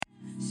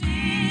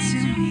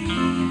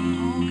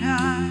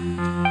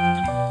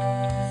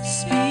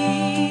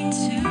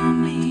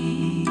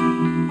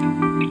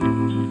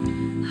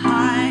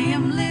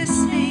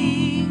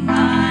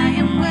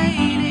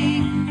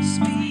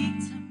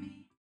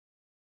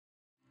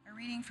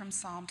Reading from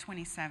Psalm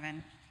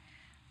 27.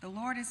 The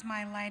Lord is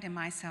my light and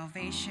my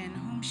salvation.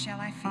 Whom shall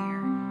I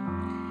fear?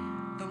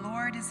 The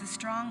Lord is the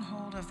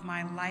stronghold of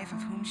my life.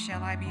 Of whom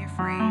shall I be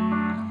afraid?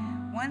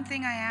 One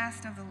thing I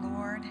asked of the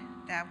Lord,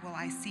 that will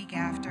I seek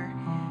after,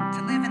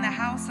 to live in the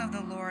house of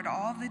the Lord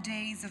all the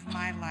days of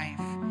my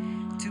life,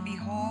 to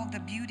behold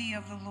the beauty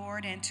of the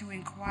Lord and to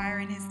inquire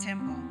in his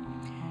temple.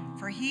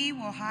 For he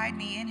will hide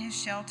me in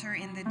his shelter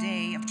in the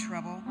day of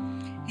trouble.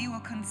 He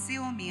will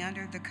conceal me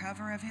under the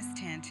cover of his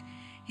tent.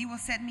 He will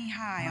set me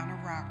high on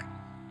a rock.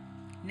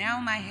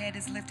 Now my head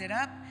is lifted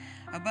up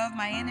above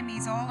my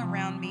enemies all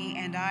around me,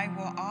 and I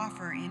will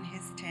offer in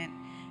his tent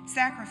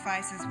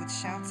sacrifices with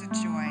shouts of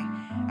joy.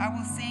 I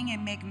will sing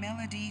and make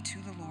melody to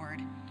the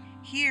Lord.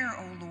 Hear,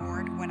 O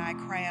Lord, when I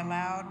cry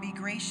aloud. Be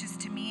gracious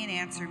to me and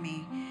answer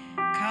me.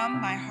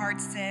 Come, my heart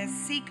says,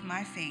 seek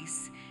my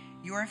face.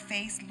 Your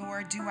face,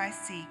 Lord, do I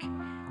seek.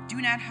 Do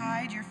not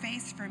hide your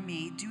face from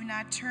me. Do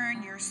not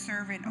turn your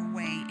servant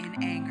away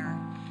in anger.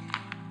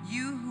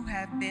 You who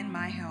have been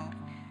my help,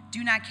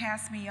 do not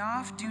cast me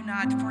off. Do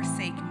not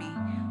forsake me,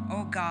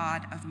 O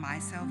God of my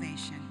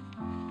salvation.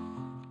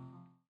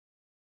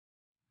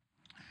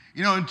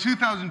 You know, in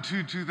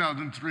 2002,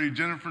 2003,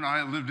 Jennifer and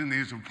I lived in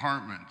these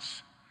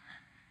apartments.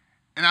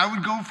 And I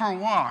would go for a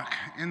walk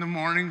in the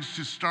mornings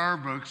to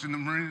Starbucks in the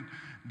Marina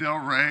Del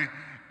Rey.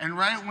 And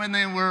right when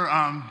they were,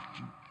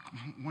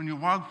 when you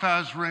walk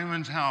past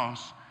Raymond's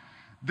house,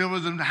 there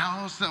was a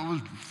house that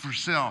was for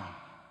sale.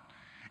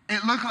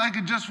 It looked like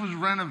it just was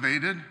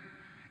renovated.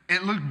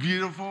 It looked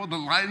beautiful. The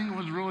lighting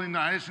was really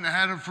nice, and it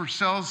had a for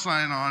sale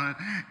sign on it.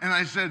 And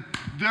I said,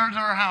 there's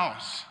our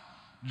house.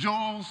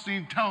 Joel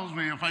Osteen tells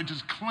me if I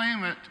just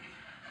claim it,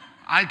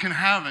 I can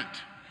have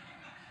it.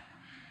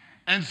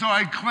 And so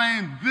I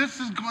claimed, this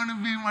is going to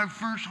be my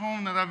first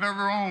home that I've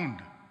ever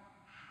owned.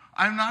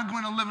 I'm not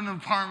going to live in an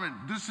apartment.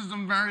 This is the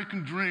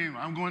American dream.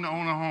 I'm going to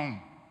own a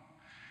home.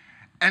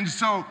 And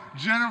so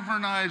Jennifer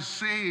and I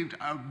saved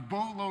a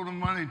boatload of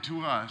money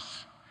to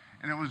us,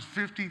 and it was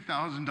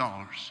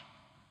 $50,000.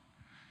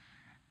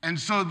 And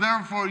so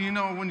therefore, you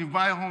know, when you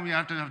buy a home, you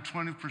have to have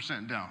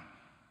 20% down.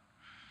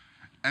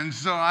 And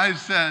so I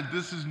said,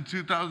 this is in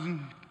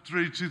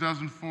 2003,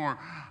 2004,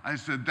 I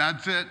said,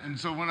 that's it. And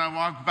so when I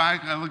walked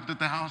back, I looked at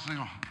the house and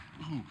I go,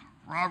 ooh,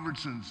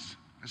 Robertson's,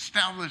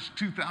 established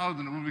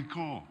 2000, it would be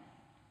cool.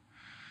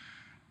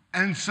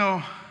 And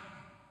so,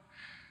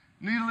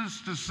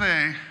 needless to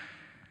say,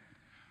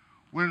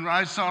 when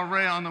I saw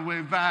Ray on the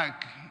way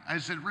back, I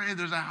said, Ray,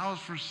 there's a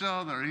house for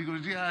sale there. He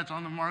goes, yeah, it's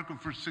on the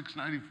market for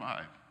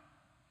 $695.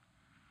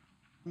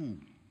 Ooh,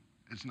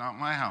 it's not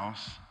my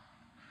house.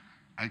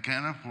 I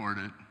can't afford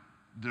it.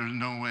 There's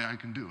no way I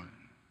can do it.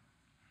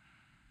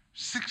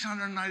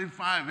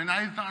 $695, and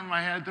I thought in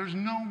my head, there's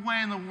no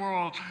way in the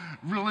world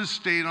real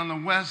estate on the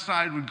west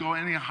side would go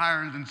any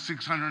higher than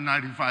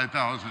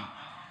 $695,000.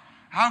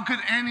 How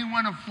could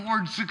anyone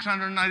afford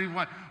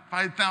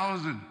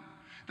 $695,000?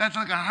 That's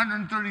like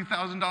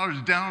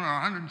 $130,000 down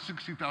or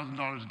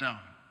 $160,000 down.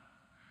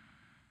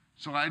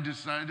 So I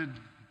decided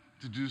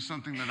to do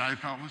something that I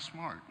thought was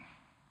smart.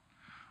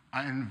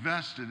 I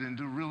invested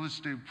into real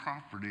estate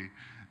property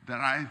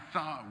that I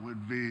thought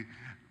would be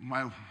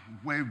my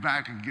way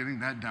back in getting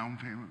that down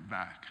payment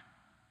back.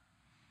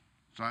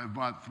 So I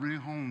bought 3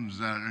 homes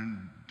that are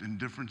in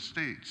different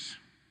states.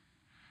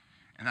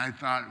 And I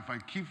thought, if I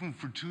keep them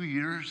for 2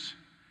 years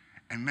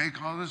and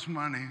make all this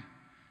money,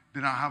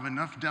 then I'll have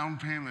enough down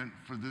payment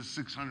for this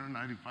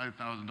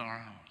 $695,000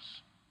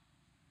 house.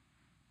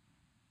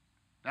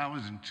 That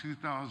was in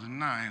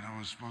 2009, I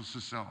was supposed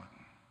to sell it.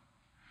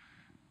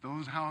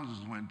 Those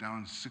houses went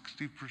down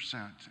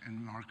 60%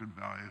 in market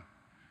value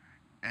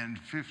and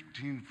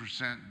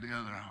 15% the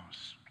other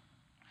house.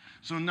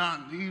 So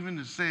not even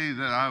to say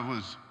that I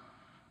was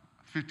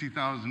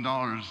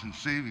 $50,000 in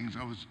savings,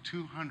 I was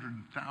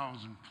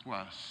 $200,000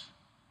 plus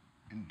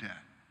in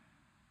debt.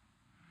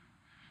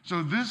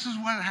 So this is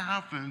what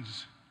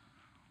happens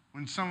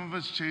when some of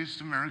us chase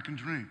the American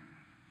dream.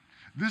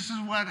 This is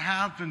what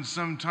happens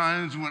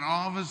sometimes when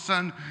all of a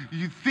sudden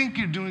you think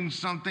you're doing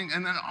something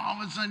and then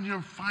all of a sudden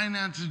your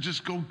finances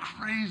just go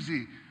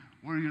crazy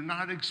where you're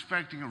not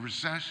expecting a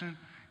recession,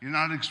 you're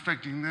not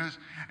expecting this,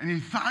 and you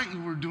thought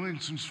you were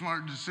doing some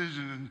smart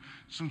decision and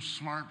some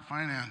smart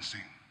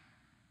financing.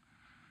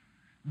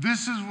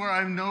 This is where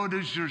I've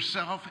noticed your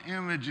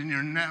self-image and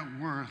your net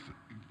worth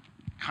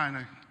kind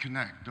of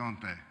connect,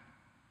 don't they?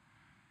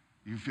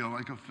 You feel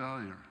like a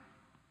failure.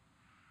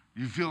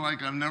 You feel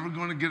like I'm never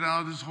going to get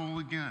out of this hole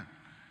again.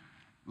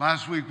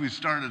 Last week we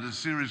started a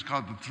series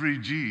called the 3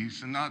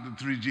 Gs, and not the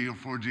 3G or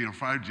 4G or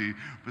 5G,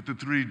 but the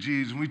 3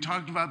 Gs. And we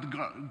talked about the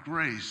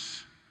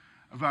grace,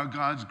 about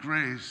God's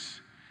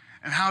grace,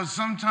 and how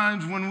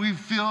sometimes when we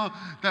feel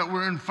that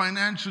we're in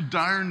financial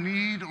dire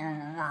need or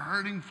we're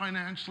hurting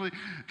financially,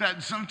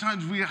 that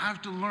sometimes we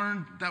have to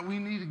learn that we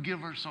need to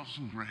give ourselves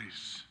some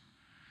grace.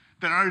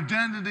 That our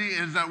identity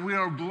is that we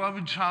are a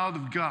beloved child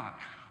of God,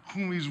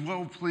 whom he's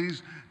well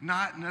pleased,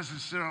 not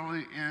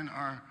necessarily in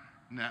our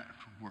net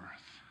worth.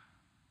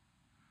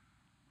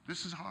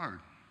 This is hard.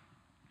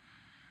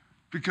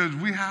 Because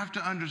we have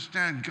to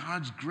understand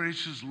God's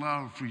gracious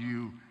love for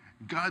you,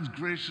 God's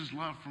gracious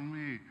love for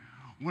me.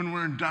 When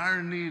we're in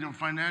dire need of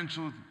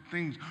financial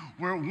things,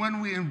 when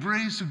we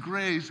embrace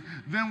grace,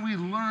 then we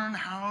learn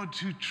how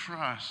to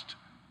trust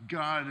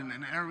God in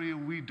an area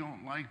we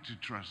don't like to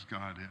trust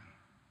God in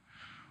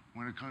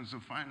when it comes to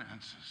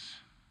finances.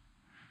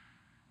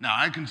 Now,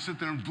 I can sit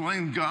there and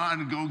blame God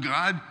and go,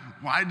 God,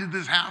 why did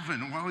this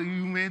happen? Well,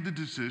 you made the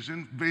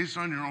decision based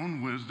on your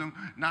own wisdom,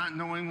 not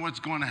knowing what's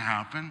going to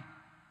happen.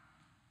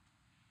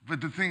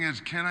 But the thing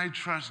is, can I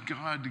trust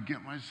God to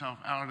get myself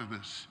out of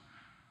this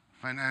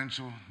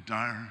financial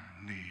dire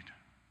need?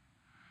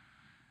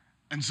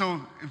 And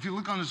so, if you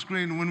look on the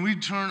screen, when we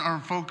turn our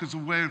focus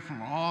away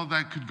from all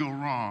that could go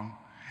wrong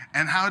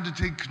and how to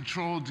take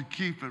control to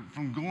keep it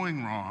from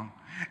going wrong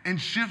and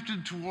shift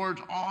it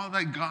towards all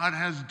that God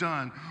has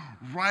done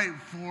right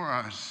for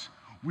us,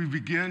 we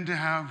begin to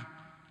have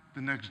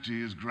the next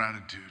G is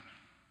gratitude.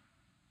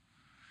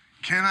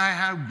 Can I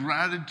have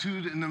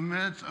gratitude in the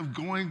midst of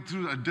going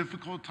through a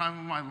difficult time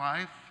of my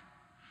life?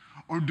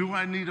 Or do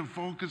I need to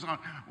focus on,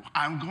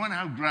 I'm going to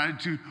have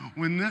gratitude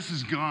when this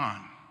is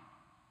gone.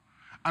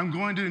 I'm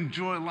going to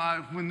enjoy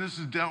life when this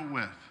is dealt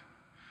with.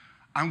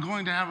 I'm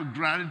going to have a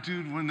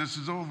gratitude when this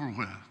is over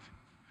with.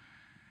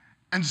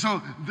 And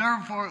so,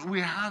 therefore,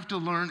 we have to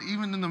learn,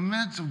 even in the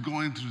midst of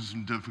going through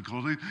some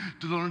difficulty,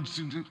 to learn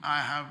to, I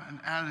have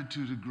an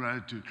attitude of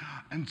gratitude.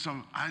 And so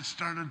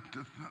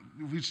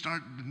we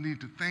start to need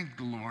to thank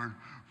the Lord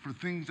for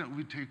things that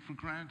we take for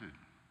granted.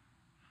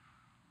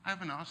 I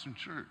have an awesome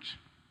church.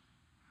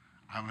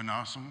 I have an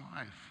awesome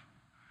life.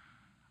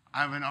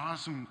 I have an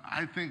awesome,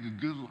 I think, a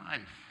good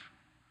life,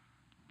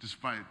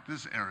 despite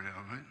this area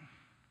of it.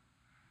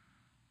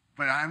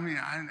 But I mean,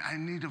 I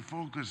need to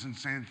focus in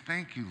saying,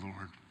 thank you,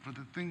 Lord, for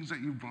the things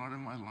that you brought in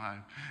my life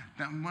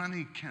that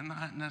money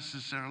cannot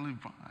necessarily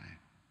buy.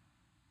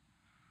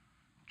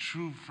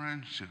 True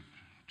friendship,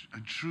 a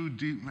true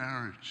deep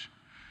marriage.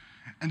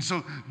 And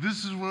so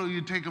this is where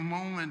you take a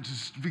moment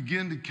to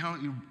begin to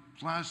count your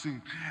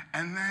blessings,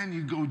 and then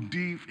you go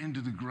deep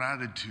into the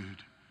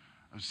gratitude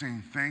of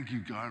saying, thank you,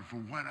 God, for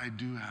what I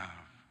do have.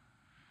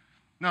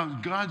 Now,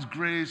 God's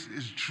grace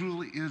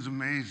truly is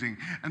amazing.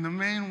 And the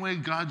main way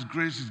God's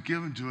grace is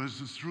given to us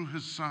is through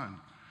his Son,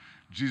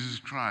 Jesus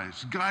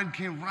Christ. God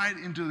came right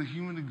into the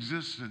human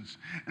existence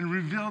and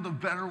revealed a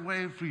better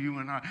way for you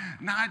and I,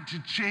 not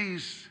to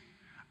chase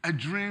a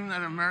dream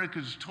that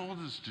America's told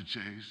us to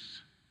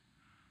chase,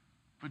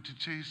 but to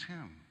chase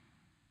him.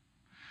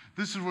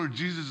 This is where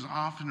Jesus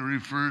often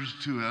refers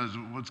to as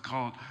what's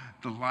called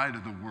the light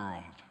of the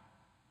world.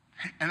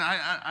 And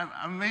I'm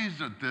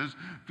amazed at this,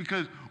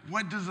 because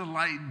what does a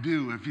light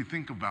do if you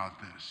think about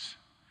this?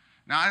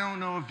 Now, I don't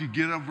know if you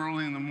get up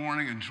early in the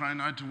morning and try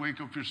not to wake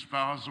up your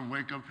spouse or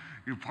wake up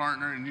your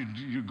partner, and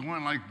you're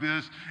going like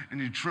this and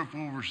you trip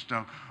over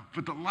stuff.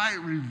 But the light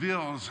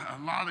reveals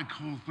a lot of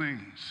cool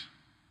things.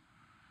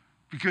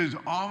 Because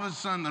all of a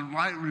sudden, the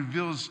light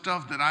reveals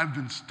stuff that I've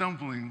been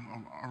stumbling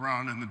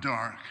around in the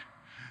dark.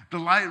 The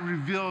light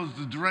reveals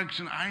the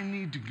direction I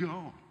need to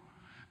go.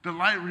 The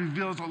light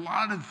reveals a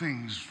lot of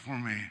things for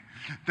me,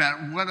 that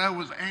what I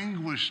was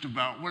anguished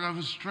about, what I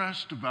was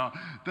stressed about,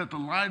 that the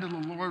light of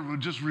the Lord would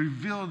just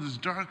reveal this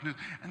darkness,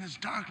 and this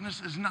darkness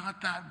is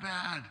not that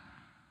bad.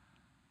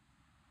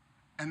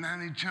 And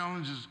then he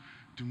challenges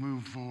to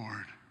move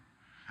forward.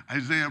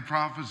 Isaiah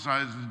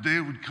prophesies the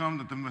day would come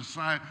that the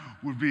Messiah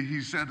would be,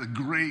 he said, a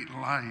great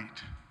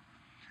light.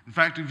 In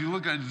fact, if you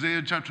look at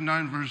Isaiah chapter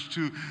 9, verse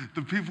 2,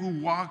 the people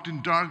who walked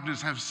in darkness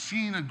have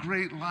seen a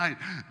great light.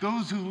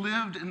 Those who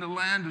lived in the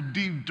land of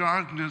deep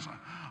darkness,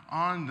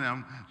 on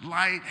them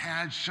light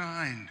had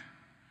shined.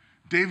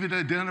 David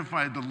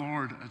identified the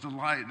Lord as a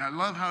light. And I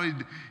love how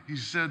he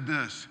said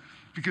this,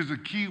 because the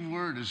key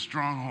word is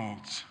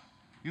strongholds.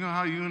 You know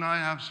how you and I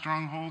have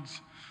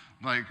strongholds?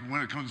 Like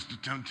when it comes to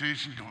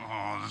temptation, you go,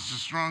 oh, this is a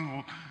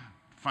stronghold.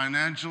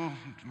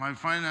 My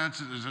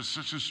finances is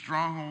such a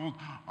stronghold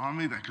on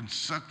me that can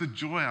suck the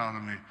joy out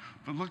of me.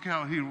 But look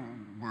how he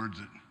words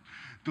it.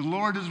 The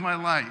Lord is my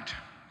light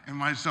and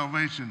my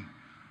salvation.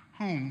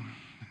 Whom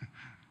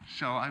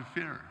shall I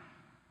fear?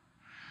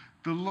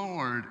 The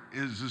Lord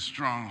is the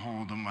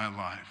stronghold of my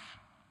life.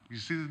 You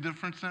see the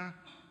difference there?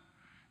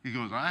 He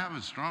goes, I have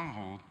a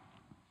stronghold.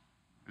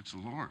 It's the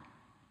Lord.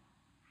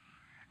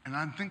 And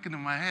I'm thinking in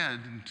my head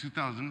in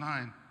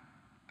 2009,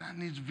 that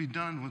needs to be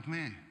done with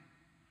me.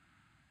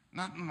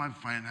 Not my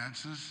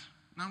finances,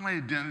 not my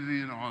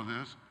identity in all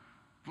this,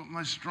 but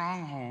my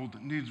stronghold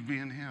needs to be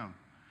in him.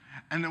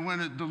 And then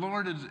when the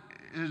Lord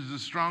is the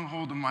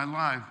stronghold of my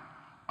life,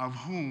 of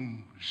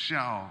whom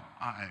shall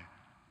I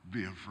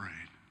be afraid?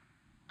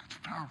 That's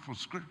powerful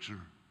scripture.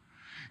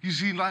 You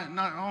see,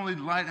 not only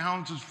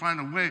lighthouses find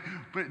a way,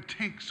 but it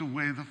takes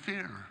away the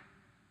fear.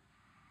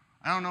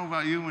 I don't know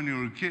about you, when you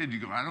were a kid, you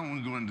go, I don't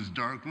want to go in this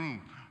dark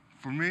room.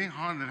 For me,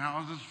 haunted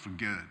houses,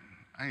 forget it.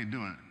 I ain't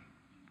doing it.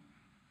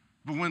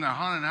 But when the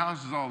haunted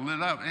house is all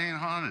lit up, it ain't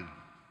haunted.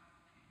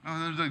 No,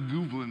 there's a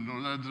goblin,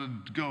 or there's a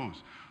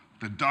ghost.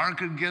 The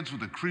darker it gets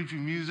with the creepy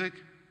music,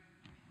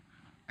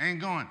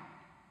 ain't going.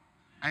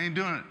 I ain't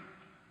doing it.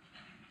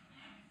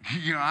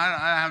 You know,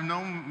 I have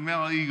no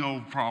male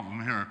ego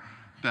problem here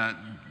that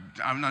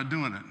I'm not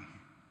doing it.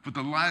 But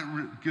the light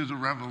gives a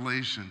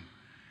revelation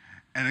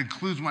and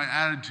includes my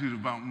attitude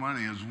about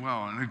money as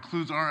well, and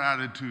includes our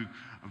attitude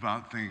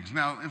about things.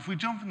 Now, if we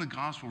jump in the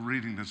gospel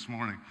reading this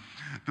morning,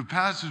 the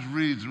passage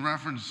reads in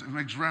reference, it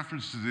makes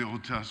reference to the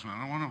Old Testament.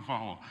 I want to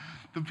follow.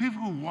 The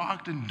people who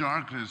walked in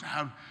darkness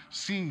have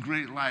seen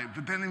great light,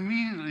 but then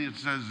immediately it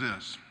says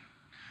this.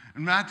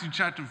 In Matthew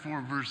chapter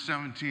 4, verse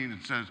 17,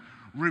 it says,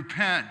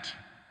 repent.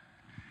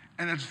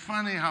 And it's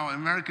funny how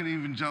American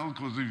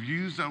evangelicals have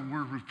used that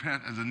word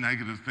repent as a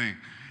negative thing.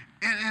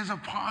 It is a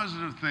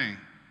positive thing.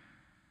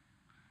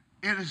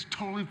 It is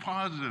totally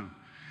positive.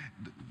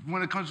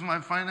 When it comes to my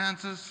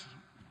finances,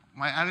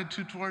 my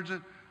attitude towards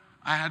it,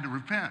 I had to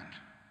repent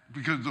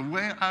because the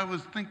way I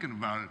was thinking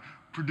about it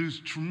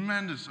produced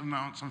tremendous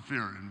amounts of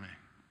fear in me.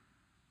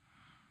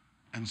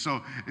 And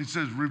so it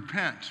says,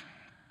 repent,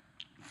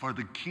 for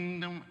the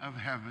kingdom of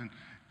heaven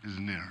is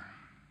near.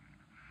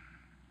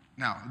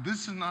 Now,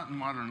 this is not in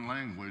modern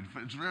language,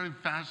 but it's very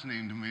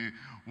fascinating to me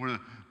where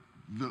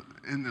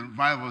in the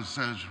Bible it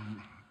says,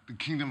 the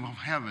kingdom of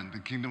heaven, the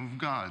kingdom of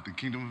God, the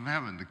kingdom of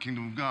heaven, the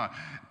kingdom of God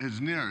is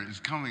near, is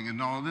coming,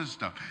 and all this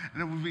stuff.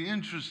 And it would be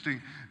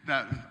interesting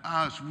that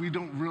we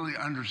don't really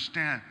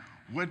understand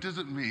what does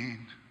it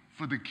mean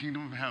for the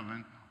kingdom of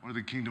heaven or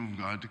the kingdom of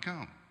God to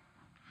come.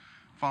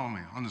 Follow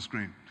me on the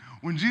screen.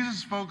 When Jesus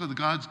spoke of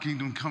God's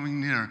kingdom coming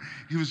near,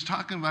 he was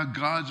talking about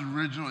God's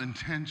original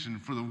intention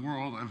for the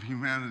world of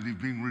humanity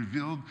being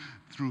revealed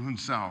through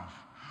himself.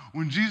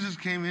 When Jesus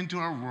came into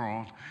our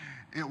world,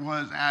 it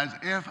was as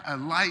if a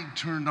light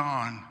turned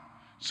on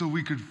so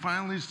we could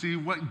finally see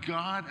what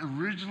God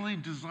originally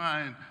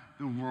designed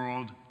the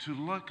world to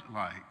look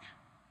like.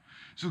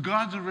 So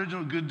God's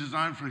original good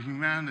design for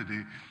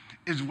humanity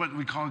is what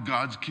we call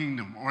God's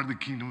kingdom or the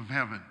kingdom of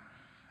heaven.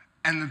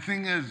 And the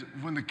thing is,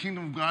 when the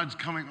kingdom of God's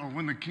coming or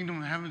when the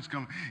kingdom of heaven's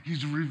coming,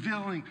 he's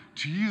revealing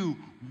to you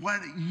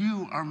what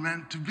you are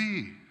meant to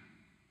be.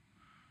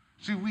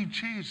 See, we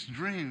chase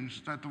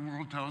dreams that the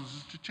world tells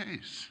us to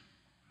chase,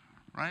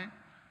 right?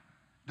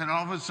 Then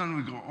all of a sudden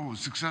we go, oh,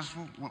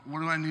 successful? What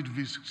do I need to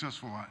be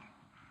successful at?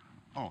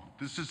 Oh,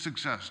 this is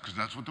success, because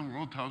that's what the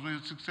world tells me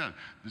is success.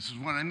 This is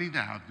what I need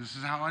to have. This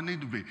is how I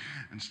need to be,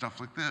 and stuff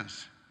like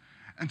this.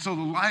 And so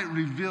the light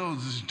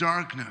reveals this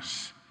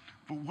darkness.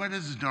 But what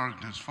is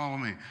darkness? Follow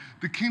me.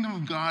 The kingdom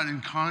of God, in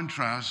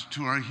contrast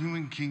to our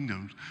human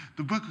kingdoms,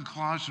 the book of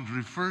Colossians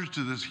refers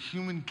to this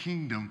human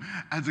kingdom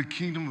as a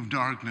kingdom of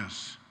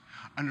darkness.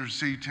 Under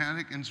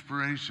satanic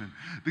inspiration,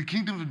 the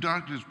kingdom of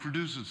darkness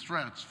produces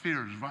threats,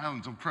 fears,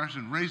 violence,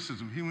 oppression,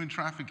 racism, human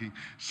trafficking,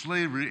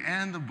 slavery,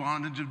 and the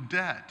bondage of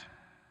debt.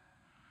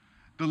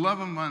 The love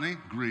of money,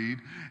 greed,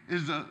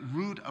 is the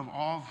root of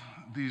all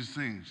these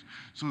things.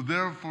 So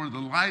therefore, the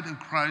light of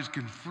Christ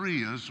can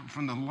free us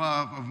from the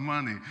love of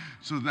money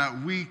so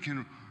that we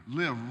can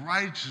live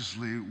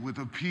righteously with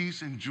a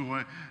peace and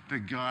joy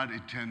that God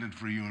intended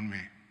for you and me.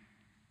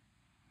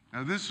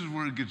 Now, this is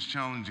where it gets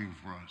challenging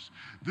for us.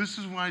 This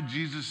is why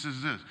Jesus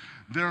says this.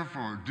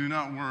 Therefore, do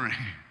not worry.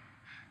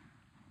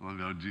 Love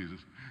you, Jesus.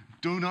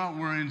 Do not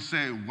worry and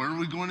say, where are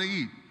we going to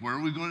eat? Where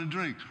are we going to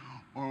drink?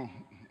 Or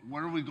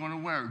what are we going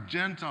to wear?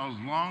 Gentiles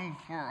long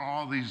for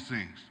all these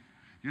things.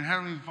 Your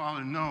Heavenly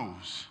Father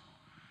knows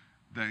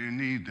that you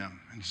need them.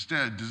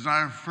 Instead,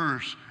 desire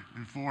first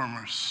and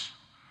foremost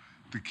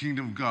the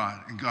kingdom of God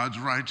and God's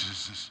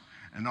righteousness,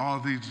 and all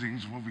these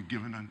things will be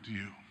given unto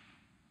you.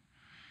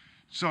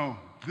 So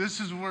this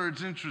is where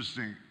it's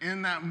interesting.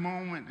 In that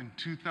moment in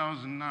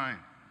 2009,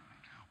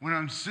 when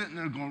I'm sitting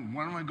there going,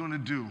 what am I going to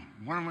do?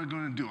 What am I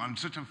going to do? I'm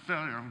such a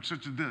failure. I'm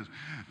such a this.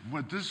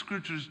 What this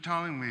scripture is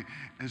telling me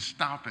is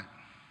stop it.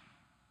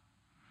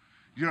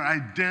 Your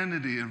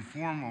identity and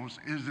foremost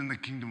is in the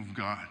kingdom of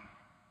God.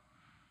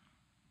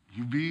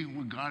 You be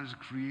what God has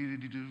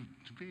created you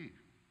to be.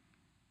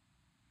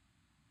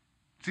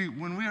 See,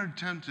 when we are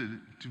tempted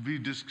to be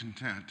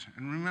discontent,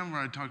 and remember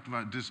I talked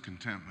about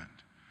discontentment.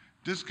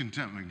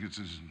 Discontentment gets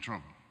us in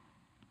trouble.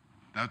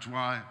 That's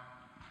why,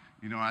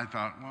 I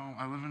thought, well,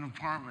 I live in an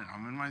apartment.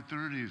 I'm in my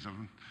 30s.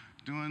 I'm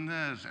doing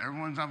this.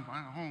 Everyone's at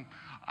home.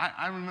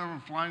 I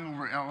remember flying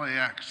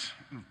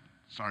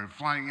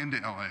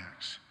into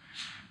LAX.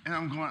 And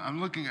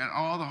I'm looking at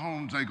all the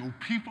homes. I go,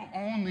 people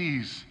own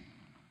these.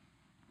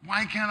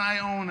 Why can't I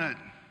own it?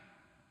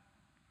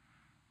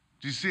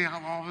 Do you see how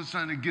all of a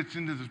sudden it gets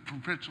into this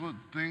perpetual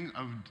thing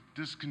of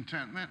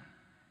discontentment?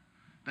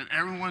 That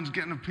everyone's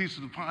getting a piece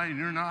of the pie and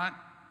you're not?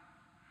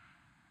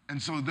 And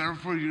so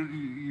therefore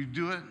you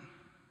do it?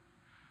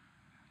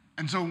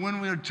 And so when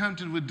we are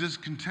tempted with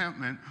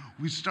discontentment,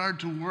 we start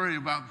to worry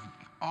about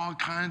all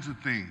kinds of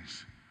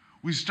things.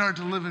 We start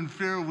to live in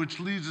fear, which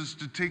leads us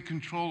to take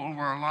control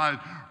over our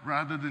lives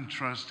rather than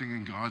trusting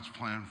in God's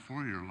plan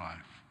for your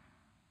life.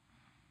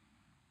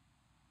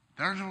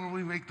 There's where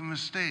we make the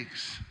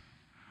mistakes,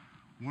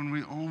 when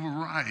we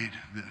override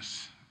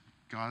this,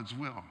 God's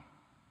will.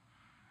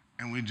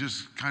 And we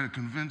just kind of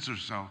convince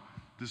ourselves,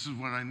 this is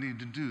what I need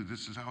to do.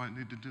 This is how I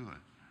need to do it.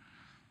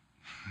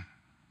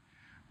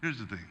 Here's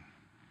the thing.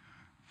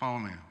 Follow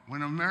me.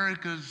 When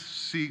Americans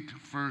seek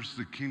first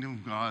the kingdom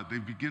of God, they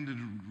begin to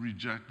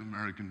reject the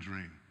American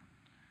dream.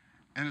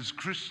 And it's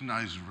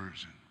Christianized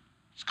version.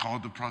 It's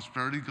called the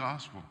prosperity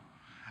gospel.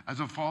 As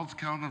a false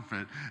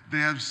counterfeit, they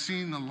have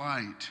seen the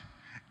light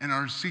and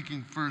are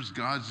seeking first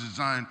God's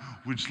design,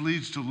 which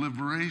leads to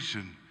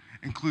liberation,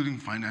 including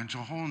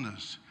financial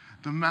wholeness.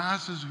 The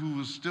masses who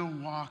will still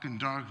walk in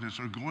darkness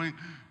are going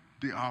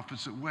the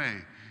opposite way.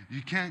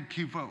 You can't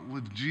keep up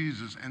with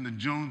Jesus and the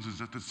Joneses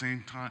at the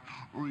same time,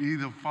 or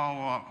either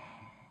follow up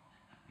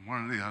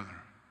one or the other.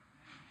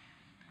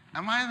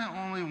 Am I the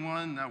only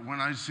one that when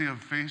I see a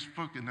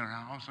Facebook in their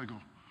house, I go,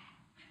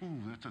 ooh,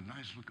 that's a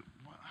nice look.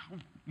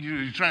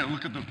 You try to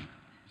look at is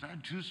that a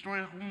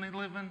two-story home they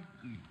live in?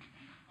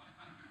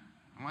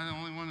 Am I the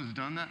only one who's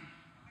done that?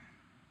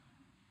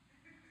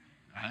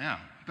 I am.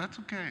 That's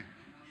okay.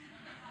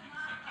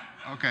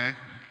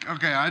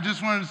 Okay, I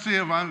just wanted to see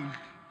if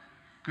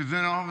because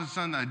then all of a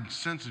sudden that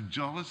sense of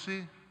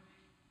jealousy,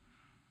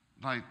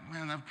 like,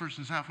 man, that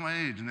person's half my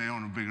age and they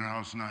own a bigger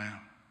house than I am.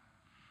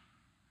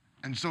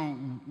 And so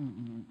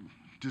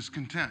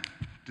discontent,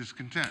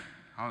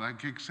 how that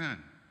kicks in.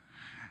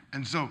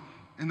 And so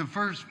in the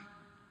first,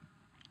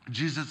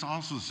 Jesus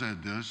also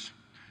said this,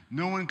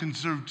 no one can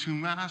serve two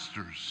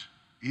masters.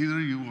 Either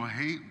you will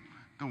hate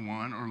the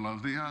one or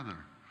love the other,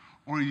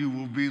 or you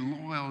will be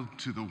loyal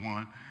to the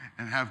one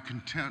and have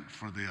contempt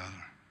for the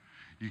other.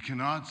 You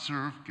cannot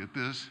serve, get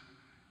this,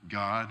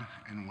 God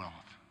and wealth.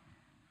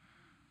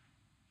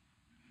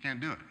 Can't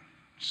do it.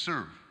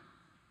 Serve.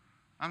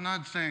 I'm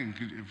not saying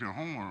if you're a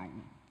homeowner,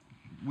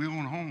 we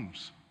own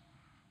homes,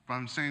 but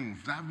I'm saying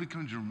if that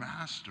becomes your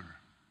master,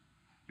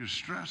 your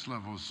stress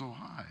level is so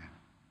high.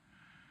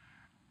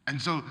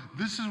 And so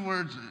this is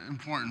where it's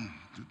important.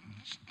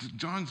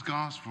 John's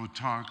gospel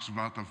talks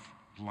about the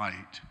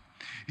light.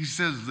 He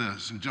says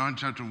this in John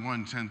chapter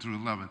 1, 10 through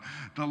 11.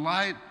 The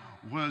light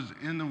was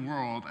in the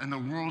world, and the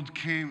world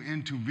came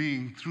into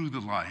being through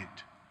the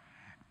light.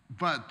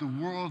 But the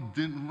world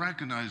didn't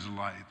recognize the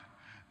light.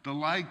 The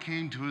light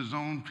came to his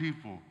own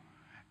people,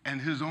 and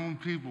his own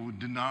people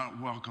did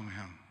not welcome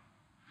him.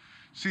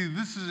 See,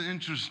 this is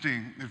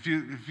interesting. If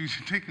you're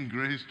taking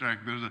Grace Track,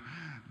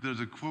 there's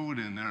a quote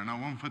in there, and I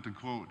won't put the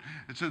quote.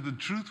 It said, the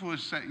truth will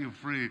set you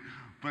free,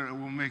 but it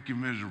will make you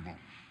miserable.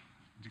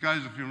 You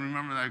guys, if you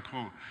remember that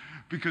quote,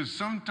 because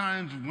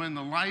sometimes when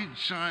the light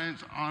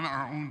shines on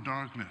our own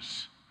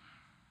darkness,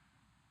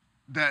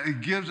 that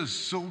it gives a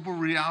sober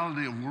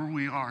reality of where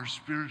we are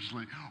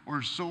spiritually,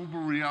 or sober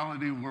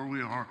reality of where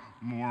we are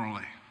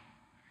morally.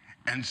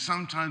 And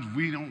sometimes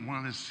we don't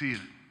want to see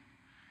it.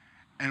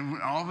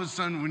 And all of a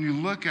sudden, when you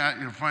look at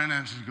your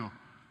finances, you go,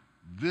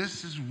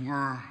 this is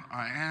where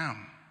I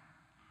am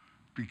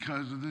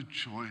because of the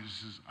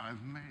choices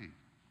I've made.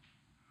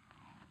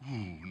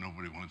 Ooh,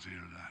 nobody wants to hear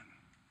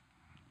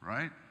that,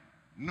 right?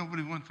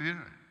 Nobody wants to hear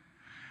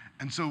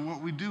it. And so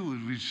what we do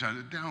is we shut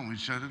it down, we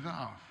shut it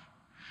off.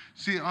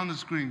 See, on the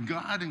screen,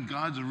 God and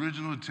God's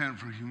original intent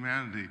for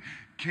humanity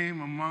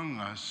came among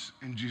us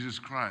in Jesus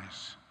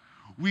Christ.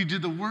 We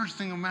did the worst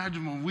thing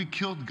imaginable. We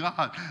killed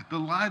God. The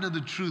light of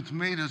the truth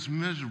made us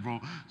miserable,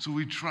 so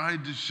we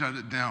tried to shut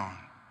it down.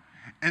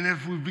 And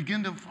if we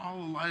begin to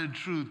follow the light of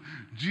truth,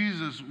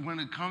 Jesus, when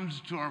it comes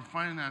to our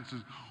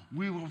finances,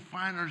 we will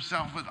find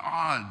ourselves at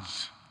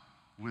odds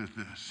with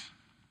this.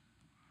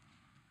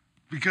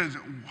 Because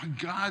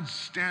God's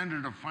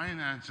standard of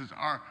finances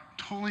are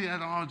totally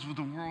at odds with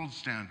the world's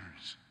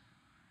standards.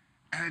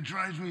 And it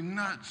drives me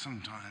nuts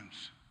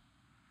sometimes.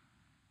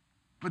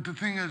 But the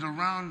thing is,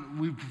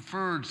 we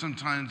prefer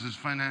sometimes this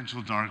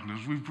financial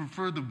darkness. We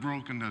prefer the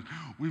brokenness.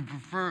 We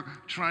prefer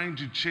trying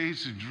to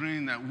chase a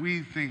dream that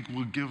we think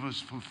will give us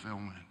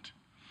fulfillment,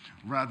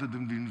 rather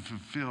than being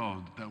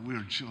fulfilled that we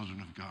are children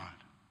of God.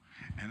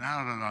 And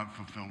out of that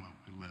fulfillment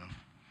we live.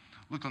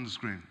 Look on the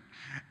screen.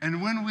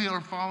 And when we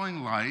are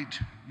following light,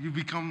 you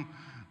become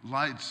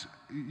light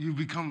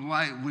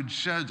which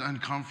sheds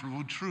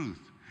uncomfortable truth.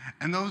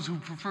 And those who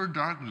prefer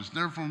darkness,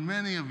 therefore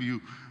many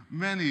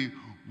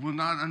will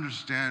not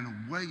understand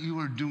what you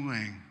are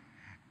doing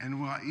and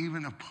will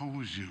even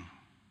oppose you.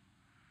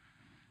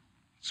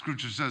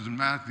 Scripture says in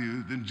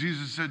Matthew, then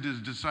Jesus said to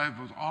his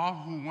disciples, all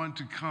who want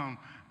to come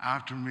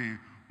after me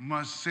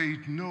must say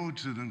no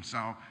to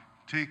themselves,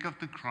 take up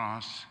the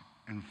cross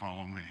and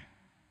follow me.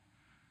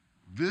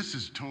 This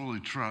is totally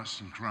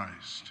trust in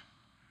Christ.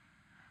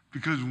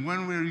 Because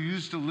when we're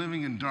used to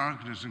living in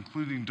darkness,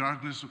 including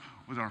darkness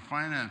with our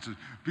finances,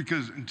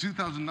 because in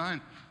 2009,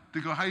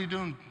 they go, how you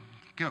doing,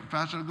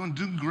 Pastor? I'm going,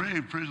 doing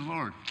great, praise the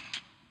Lord.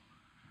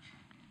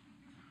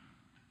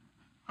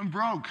 I'm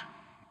broke.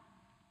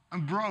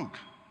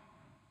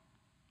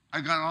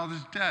 I got all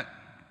this debt.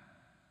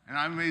 And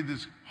I made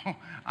this,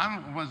 I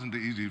wasn't the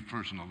easiest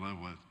person to live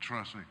with,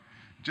 trust me.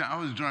 I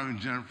was driving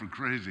Jennifer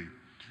crazy,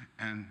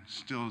 and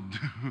still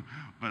do,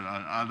 but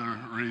other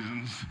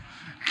reasons.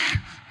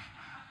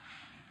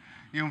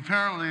 You know,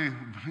 apparently,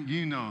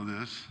 you know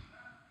this,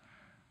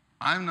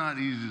 I'm not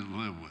easy to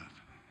live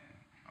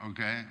with,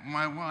 okay?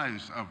 My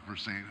wife's up for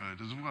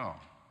sainthood as well.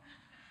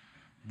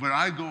 But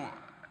I go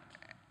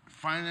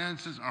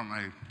finances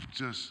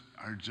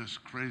are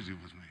just crazy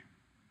with me.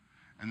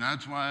 And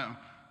that's why I'm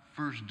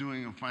first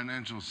doing a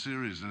financial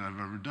series that I've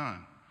ever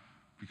done,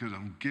 because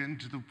I'm getting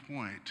to the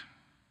point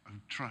of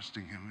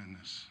trusting him in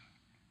this.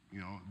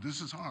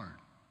 This is hard.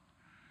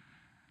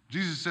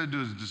 Jesus said to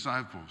his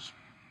disciples,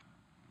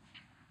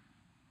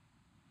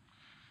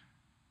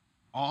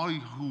 all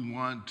who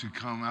want to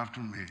come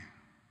after me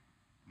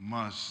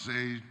must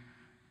say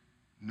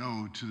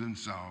no to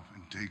themselves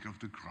and take up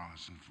the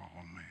cross and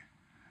follow me.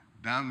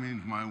 That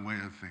means my way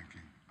of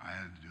thinking. I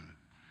had to do it.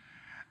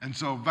 And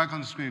so back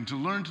on the screen, to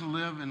learn to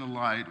live in the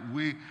light,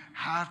 we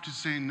have to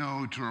say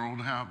no to our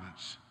old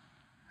habits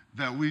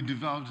that we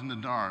developed in the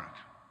dark.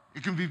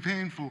 It can be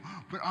painful,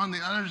 but on the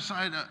other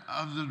side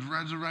of the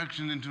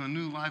resurrection into a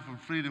new life of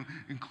freedom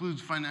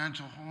includes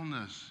financial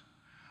wholeness.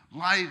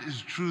 Light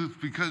is truth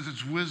because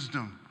it's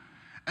wisdom.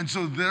 And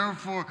so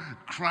therefore,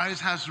 Christ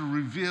has to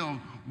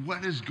reveal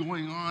what is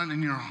going on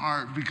in your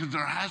heart, because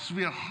there has to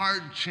be a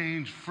heart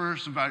change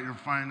first about your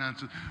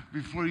finances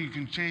before you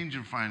can change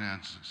your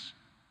finances.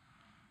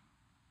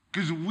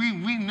 Because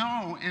we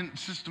know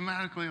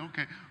systematically,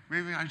 okay,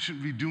 maybe I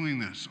shouldn't be doing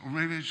this, or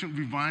maybe I shouldn't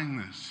be buying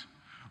this.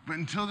 But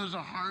until there's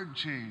a heart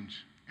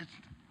change,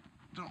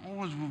 there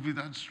always will be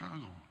that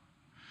struggle.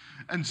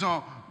 And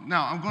so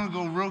now I'm going to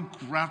go real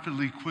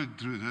rapidly quick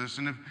through this.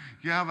 And if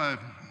you have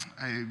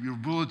your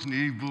bulletin,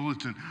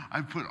 e-bulletin,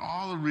 I put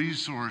all the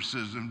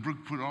resources, and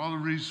Brooke put all the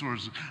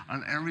resources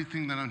on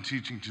everything that I'm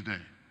teaching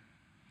today.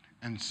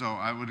 And so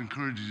I would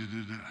encourage you to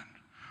do that.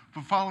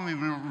 But follow me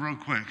real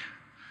quick.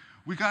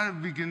 We got to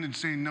begin to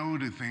say no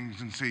to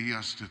things and say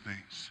yes to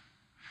things.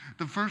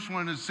 The first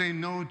one is say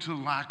no to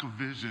lack of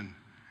vision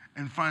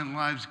and find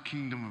life's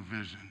kingdom of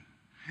vision.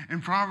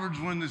 In Proverbs,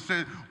 when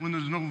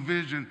there's no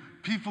vision,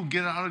 people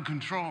get out of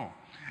control.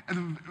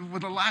 And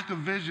with a lack of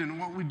vision,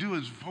 what we do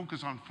is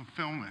focus on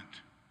fulfillment.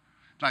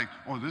 Like,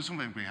 oh, this will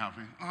make me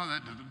happy. Oh,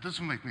 this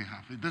will make me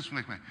happy. This will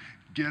make me.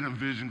 Get a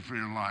vision for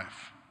your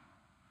life.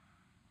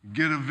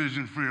 Get a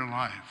vision for your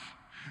life.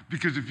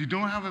 Because if you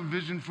don't have a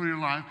vision for your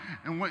life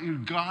and what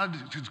God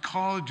has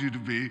called you to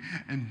be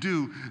and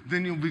do,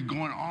 then you'll be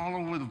going all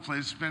over the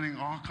place, spending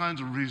all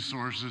kinds of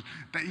resources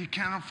that you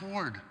can't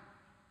afford.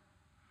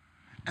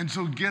 And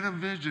so get a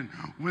vision.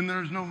 When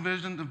there's no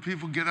vision, the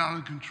people get out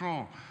of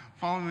control.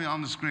 Follow me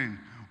on the screen.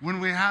 When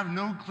we have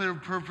no clear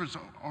purpose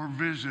or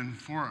vision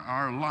for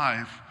our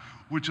life,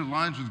 which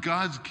aligns with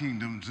God's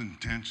kingdom's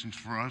intentions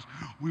for us,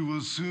 we will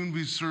soon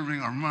be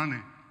serving our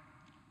money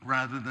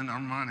rather than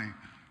our money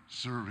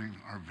serving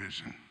our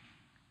vision.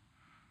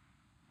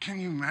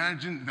 Can you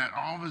imagine that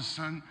all of a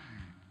sudden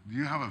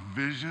you have a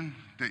vision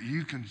that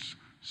you can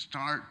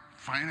start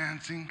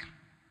financing?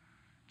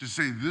 To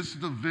say, this is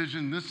the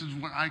vision, this is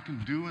what I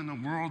can do in the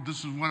world, this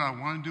is what I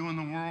want to do in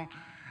the world,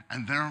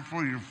 and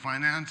therefore your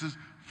finances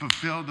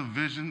fulfill the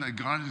vision that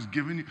God has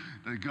given you,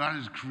 that God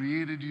has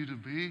created you to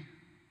be.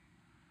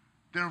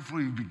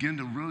 Therefore, you begin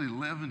to really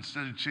live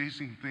instead of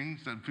chasing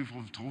things that people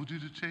have told you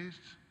to chase.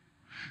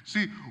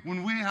 See,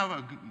 when we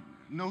have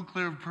no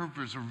clear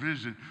purpose or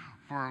vision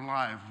for our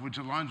life, which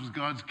aligns with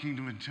God's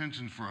kingdom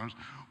intentions for us,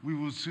 we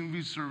will soon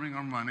be serving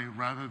our money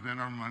rather than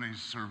our money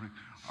serving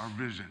our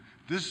vision.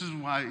 This is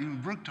why, even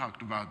Brooke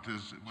talked about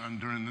this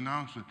during the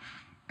announcement.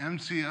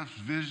 MCF's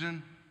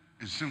vision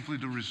is simply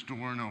to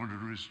restore in order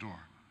to restore.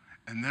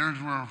 And there's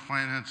where our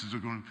finances are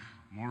going to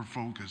more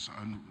focus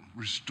on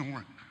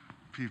restoring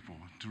people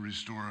to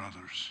restore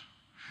others.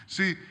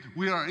 See,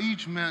 we are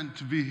each meant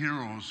to be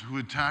heroes who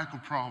attack a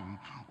problem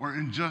or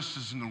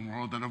injustice in the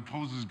world that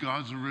opposes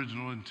God's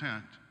original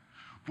intent.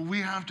 But we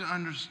have to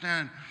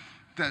understand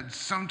that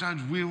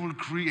sometimes we were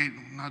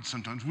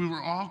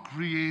all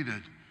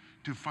created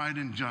to fight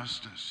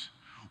injustice.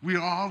 We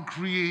are all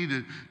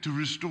created to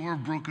restore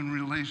broken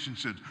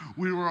relationships.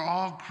 We were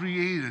all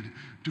created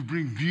to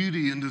bring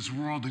beauty in this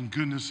world and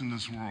goodness in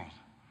this world.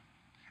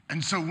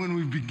 And so when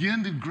we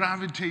begin to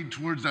gravitate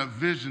towards that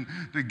vision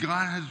that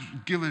God has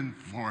given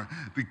for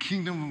the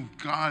kingdom of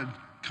God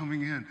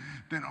coming in,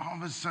 then all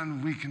of a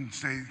sudden we can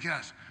say,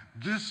 yes,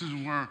 this is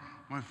where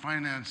my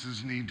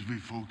finances need to be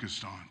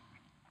focused on.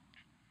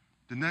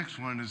 The next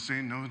one is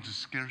saying no to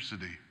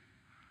scarcity,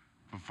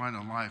 but find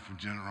a life of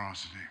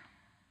generosity.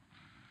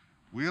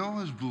 We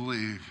always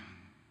believe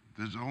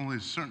there's only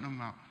a certain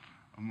amount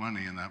of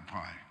money in that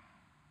pie,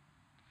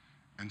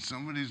 and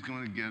somebody's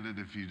going to get it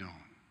if you don't.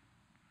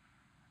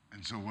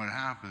 And so what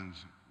happens,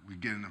 we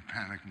get in a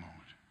panic mode.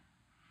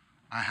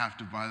 I have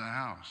to buy that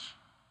house.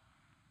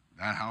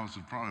 That house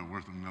is probably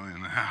worth $1.5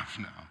 million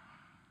now.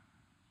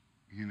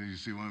 You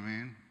see what I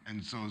mean?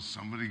 And so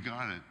somebody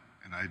got it,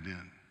 and I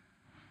didn't.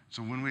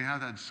 So when we have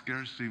that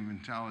scarcity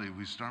mentality,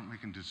 we start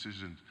making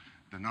decisions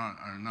that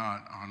are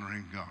not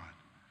honoring God.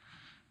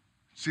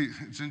 See,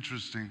 it's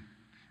interesting.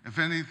 If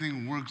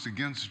anything works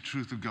against the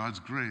truth of God's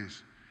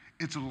grace,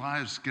 it's a lie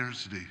of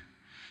scarcity.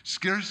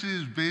 Scarcity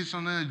is based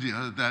on the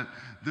idea that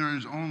there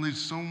is only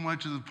so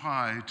much of the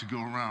pie to go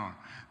around.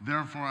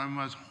 Therefore, I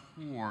must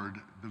hoard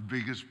the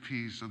biggest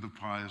piece of the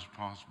pie as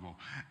possible.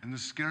 And the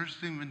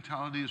scarcity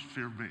mentality is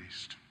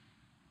fear-based.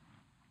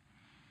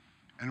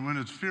 And when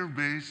it's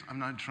fear-based, I'm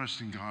not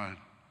trusting God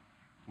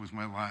with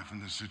my life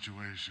in this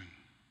situation.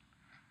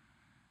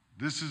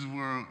 This is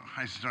where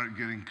I start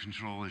getting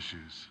control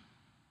issues,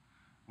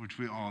 which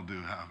we all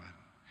do have it.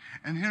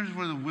 And here's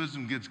where the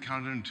wisdom gets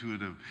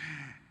counterintuitive.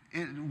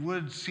 It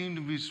would seem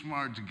to be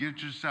smart to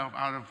get yourself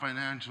out of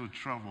financial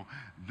trouble,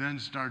 then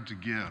start to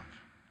give.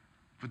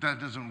 But that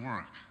doesn't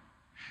work.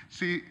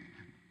 See,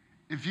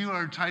 if you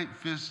are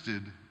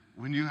tight-fisted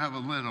when you have a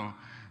little,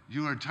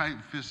 you are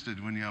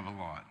tight-fisted when you have a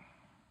lot.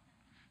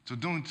 So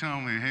don't tell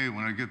me, hey,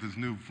 when I get this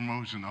new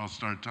promotion, I'll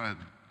start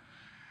tithing.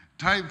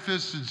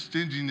 Tight-fisted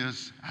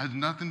stinginess has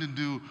nothing to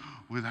do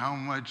with how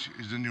much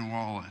is in your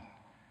wallet.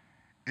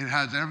 It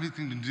has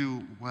everything to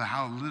do with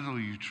how little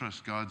you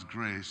trust God's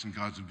grace and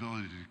God's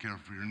ability to care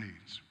for your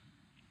needs.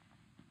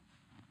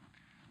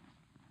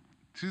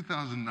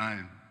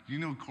 2009, you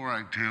know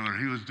Korak Taylor,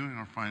 he was doing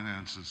our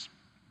finances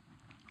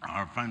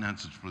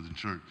for the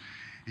church.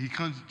 He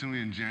comes to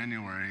me in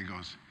January and he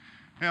goes,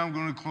 hey, I'm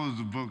going to close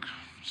the book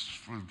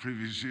for the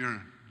previous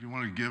year. You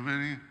want to give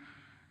any?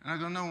 And I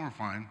go, no, we're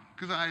fine.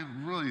 Because I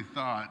really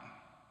thought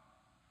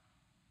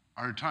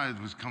our tithe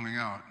was coming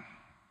out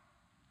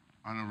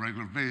on a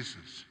regular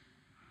basis.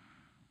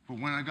 But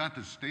when I got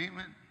the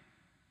statement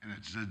and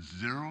it said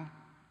 0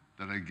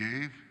 that I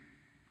gave,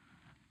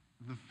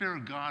 the fear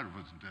of God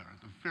wasn't there.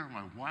 The fear of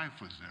my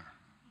wife was there.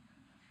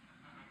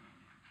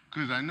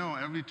 Because I know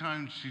every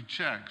time she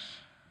checks,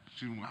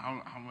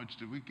 how much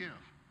did we give?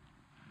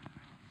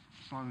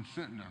 So I'm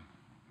sitting there.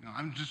 You know,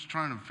 I'm just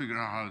trying to figure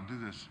out how to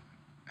do this.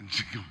 And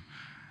she goes,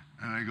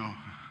 and I go,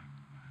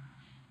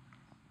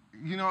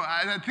 you know,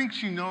 I think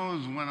she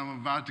knows when I'm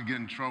about to get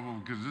in trouble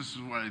because this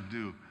is what I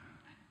do.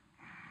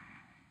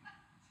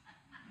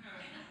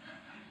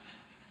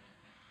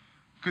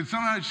 Because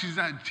somehow she's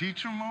that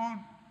teacher mode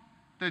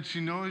that she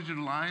knows you're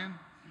lying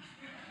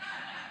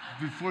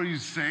before you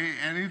say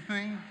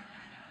anything.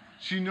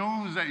 She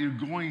knows that you're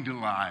going to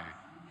lie,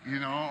 you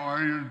know,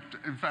 or you're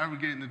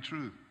fabricating the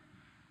truth.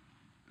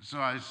 So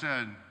I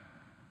said,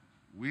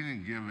 we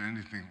didn't give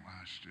anything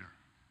last year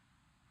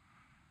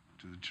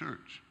to the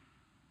church.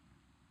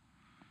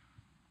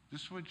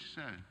 This is what she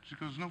said. She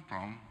goes, no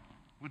problem.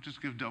 We'll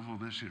just give double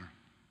this year.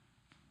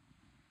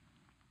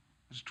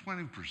 It's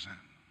 20%.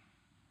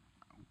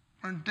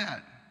 We're in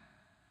debt.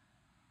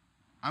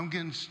 I'm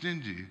getting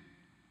stingy,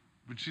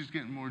 but she's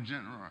getting more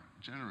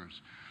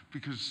generous.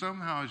 Because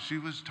somehow she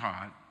was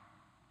taught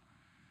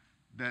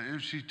that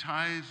if she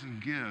tithes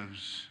and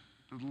gives,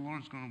 that the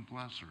Lord's going to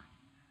bless her.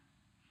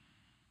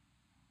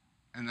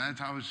 And that's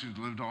how she's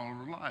lived all of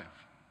her life.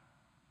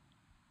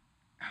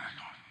 And I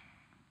go,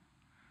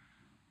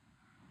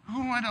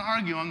 who am I to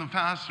argue? I'm the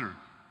pastor.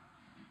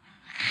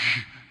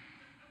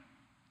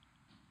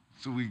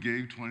 So we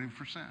gave 20%.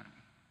 It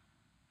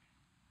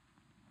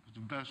was the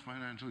best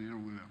financial year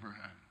we've ever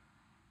had.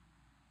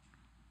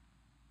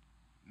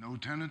 No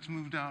tenants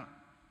moved out,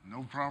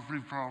 no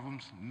property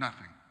problems,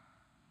 nothing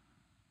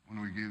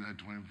when we gave that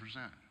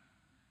 20%.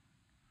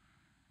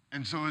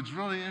 And so it's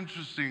really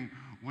interesting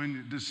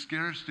when the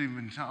scarcity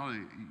mentality,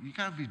 you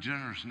gotta be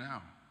generous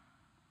now.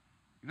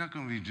 You're not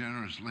gonna be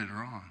generous later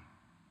on,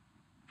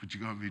 but you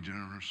gotta be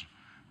generous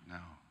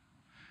now.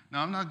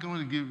 Now, I'm not going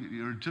to give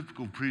you a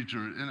typical preacher,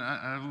 and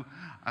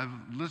I've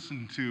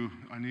listened to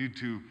on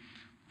YouTube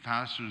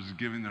pastors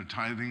giving their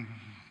tithing,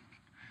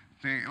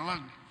 saying, look,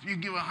 if you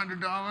give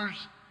 $100,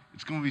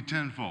 it's going to be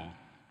tenfold.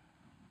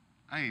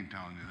 I ain't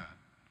telling you that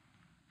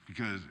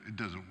because it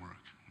doesn't work,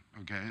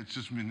 okay? It's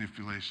just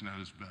manipulation at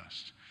its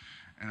best.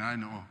 And I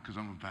know because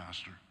I'm a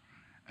pastor.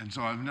 And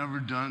so I've never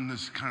done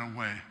this kind of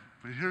way.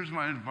 But here's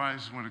my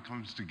advice when it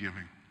comes to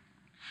giving.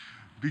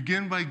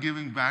 Begin by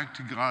giving back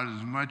to God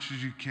as much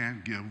as you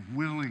can give,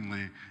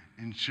 willingly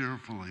and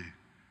cheerfully,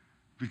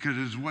 because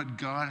it's what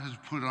God has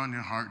put on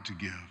your heart to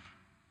give.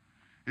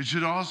 It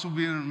should also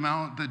be an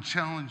amount that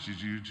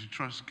challenges you to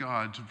trust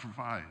God to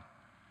provide.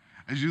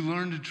 As you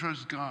learn to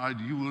trust God,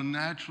 you will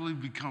naturally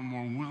become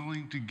more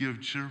willing to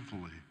give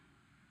cheerfully.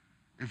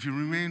 If you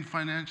remain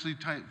financially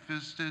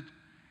tight-fisted,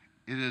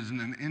 it is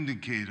an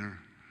indicator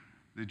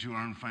that you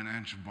are in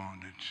financial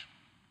bondage.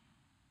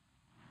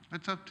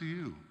 That's up to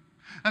you.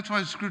 That's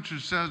why Scripture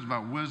says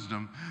about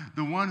wisdom,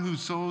 the one who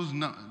sows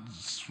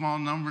small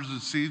numbers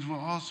of seeds will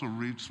also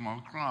reap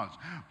small crops.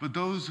 But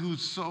those who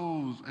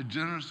sows a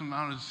generous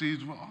amount of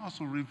seeds will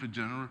also reap a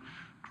generous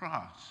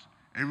crops.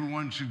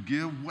 Everyone should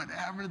give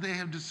whatever they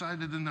have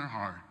decided in their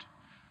heart.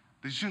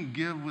 They shouldn't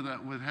give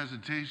with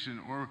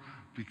hesitation or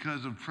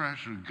because of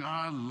pressure.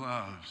 God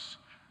loves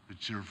the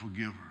cheerful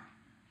giver.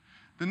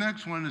 The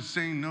next one is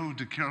saying no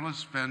to careless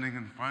spending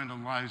and find a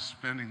life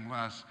spending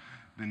less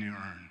than you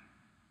earn.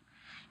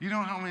 You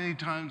know how many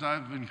times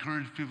I've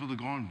encouraged people to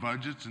go on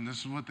budgets, and this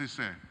is what they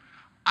say: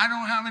 I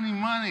don't have any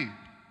money.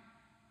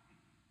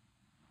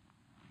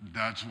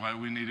 That's why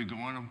we need to go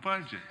on a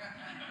budget.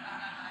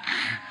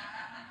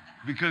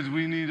 Because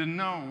we need to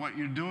know what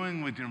you're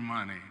doing with your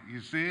money,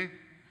 you see?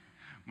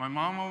 My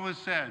mom always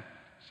said,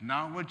 it's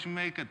not what you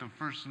make at the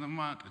first of the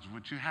month, it's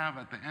what you have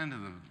at the end of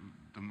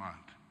the month.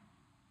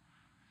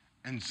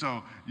 And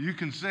so you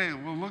can say,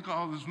 well, look at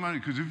all this money.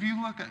 Because if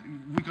you look at,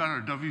 we got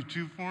our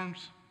W-2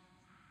 forms.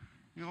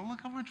 You know,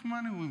 look how much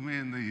money we made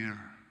in the year.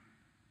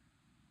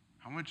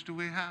 How much do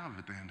we have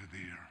at the end of the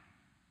year?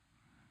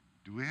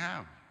 Do we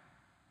have?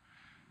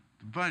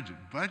 The budget.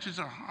 Budgets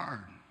are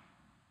hard.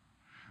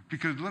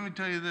 Because let me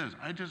tell you this,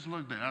 I just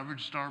looked at the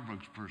average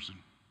Starbucks person.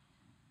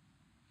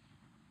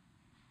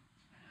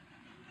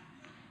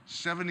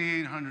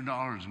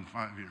 $7,800 in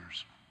 5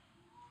 years.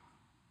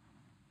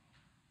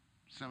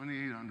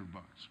 $7,800.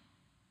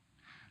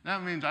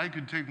 That means I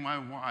could take my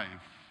wife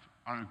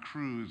on a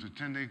cruise, a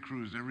 10-day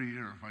cruise every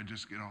year if I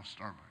just get off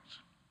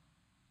Starbucks.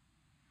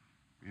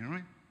 You hear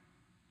me?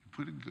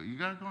 You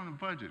gotta go on a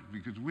budget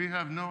because we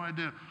have no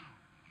idea.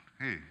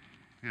 Hey,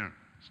 here,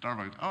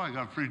 Starbucks. Oh, I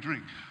got a free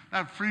drink.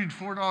 That free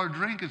 $4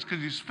 drink is because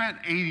you spent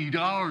 $80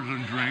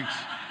 on drinks.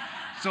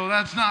 So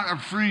that's not a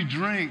free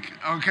drink,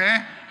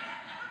 okay?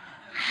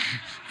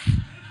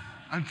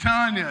 I'm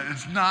telling you,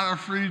 it's not a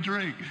free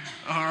drink,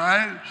 all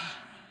right?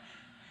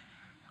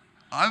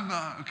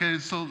 Okay,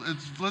 so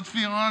let's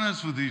be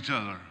honest with each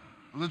other.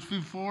 Let's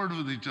be forward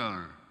with each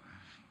other.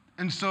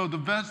 And so the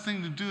best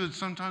thing to do is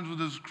sometimes with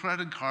those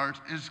credit cards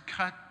is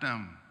cut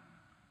them.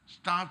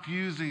 Stop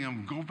using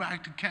them. Go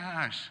back to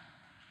cash.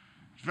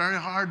 It's very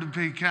hard to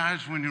pay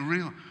cash when you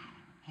realize,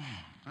 oh,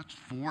 that's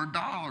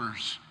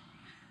 $4.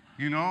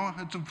 You know,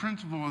 it's a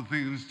principle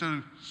thing. Instead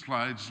of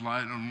slide.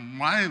 On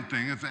my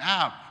thing, it's an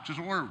app. Just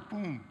order,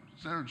 boom,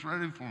 it's there, it's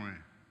ready for me.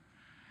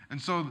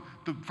 And so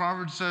the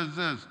proverb says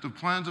this, the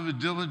plans of a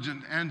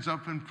diligent ends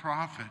up in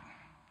profit,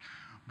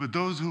 but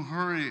those who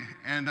hurry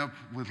end up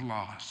with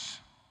loss.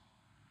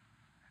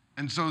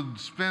 And so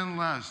spend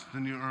less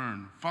than you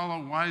earn. Follow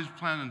a wise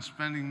plan in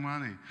spending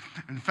money.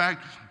 In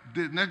fact,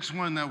 the next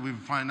one that we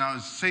find out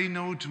is say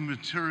no to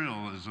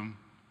materialism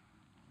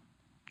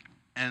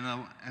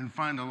and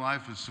find a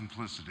life of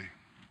simplicity.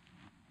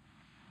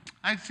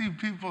 I see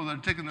people that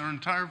are taking their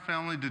entire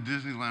family to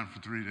Disneyland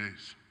for 3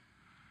 days.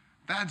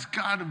 That's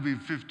got to be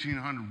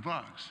 $1,500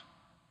 bucks.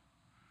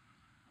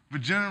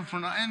 But Jennifer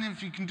and I, and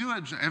if you can do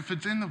it, if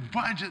it's in the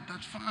budget,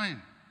 that's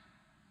fine.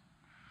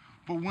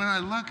 But when I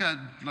look at,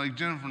 like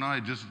Jennifer and I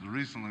just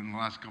recently in the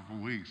last couple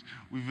of weeks,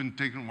 we've been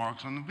taking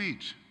walks on the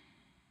beach.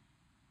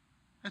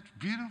 It's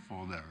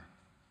beautiful there.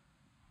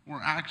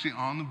 We're actually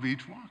on the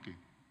beach walking.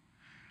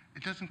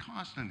 It doesn't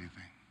cost anything.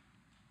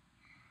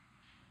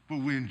 But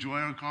we enjoy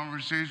our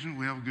conversation,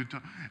 we have a good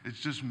time. It's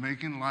just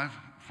making life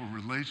for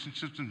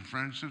relationships and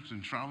friendships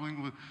and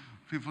traveling with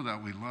people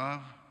that we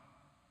love.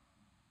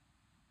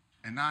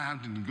 And not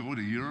having to go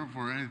to Europe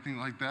or anything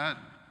like that.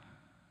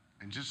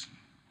 And just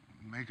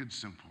make it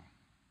simple.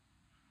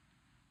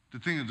 The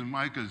thing is,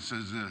 Micah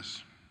says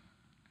this.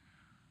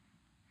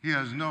 He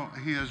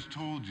has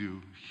told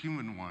you,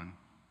 human one,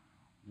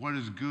 what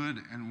is good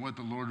and what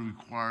the Lord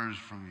requires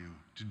from you.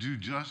 To do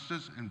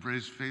justice,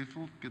 embrace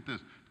faithful, get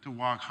this, to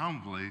walk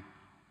humbly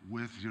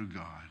with your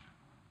God.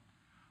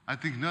 I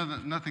think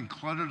nothing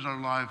clutters our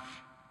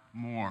life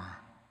more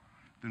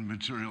than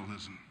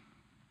materialism.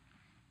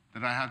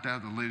 That I have to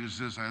have the latest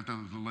this, I have to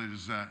have the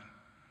latest that.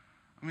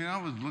 I mean,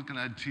 I was looking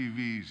at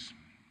TVs,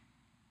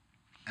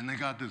 and they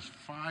got this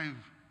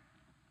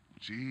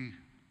 5G.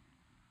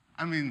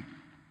 I mean,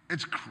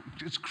 it's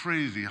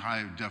crazy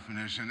high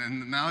definition.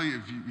 And now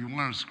if you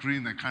want a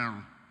screen that kind of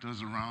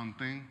does a round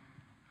thing,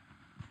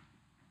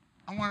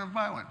 I want to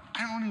buy one.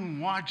 I don't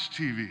even watch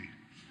TV.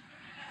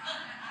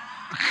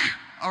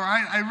 All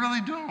right? I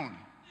really don't.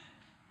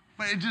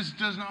 But it just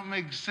does not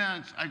make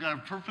sense. I got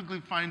a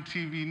perfectly fine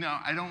TV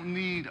now. I don't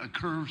need a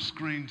curved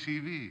screen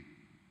TV.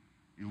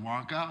 You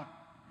walk out,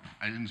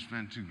 I didn't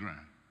spend $2,000.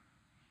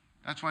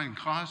 That's why in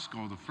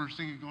Costco, the first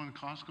thing you go into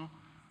Costco,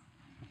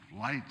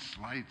 lights.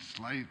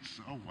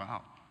 Oh,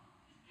 wow.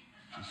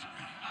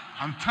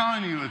 I'm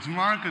telling you, it's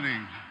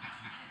marketing.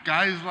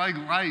 Guys like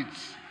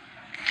lights.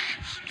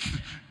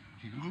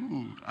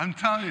 Ooh, I'm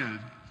telling you,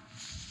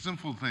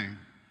 simple thing.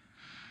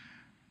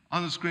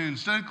 On the screen,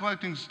 instead of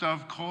collecting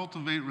stuff,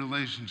 cultivate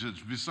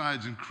relationships.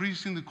 Besides,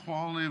 increasing the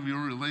quality of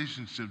your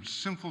relationships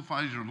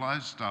simplifies your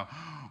lifestyle,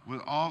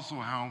 will also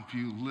help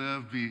you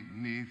live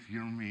beneath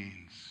your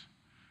means.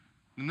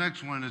 The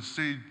next one is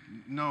say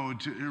no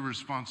to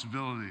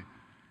irresponsibility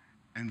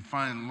and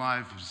find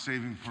life of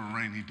saving for a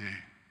rainy day.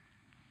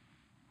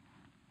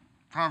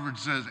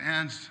 Proverbs says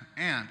ants.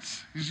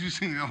 He's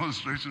using the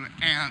illustration of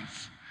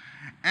ants.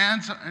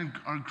 Ants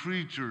are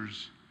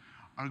creatures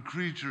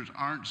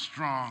aren't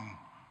strong,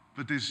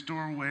 but they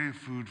store away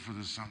food for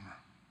the summer.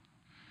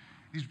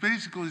 He's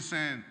basically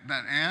saying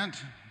that ant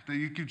that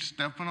you keep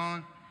stepping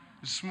on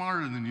is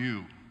smarter than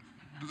you.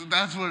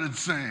 That's what it's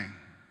saying.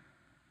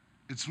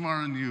 It's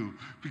smarter than you.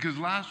 Because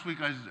last week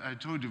I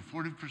told you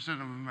 40%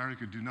 of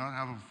America do not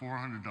have a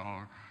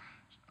 $400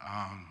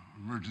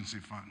 emergency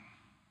fund.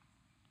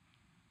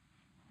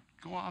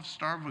 Go off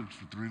Starbucks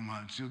for 3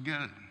 months, you'll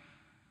get it.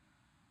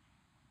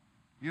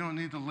 You don't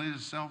need the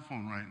latest cell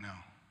phone right now.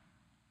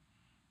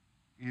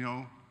 You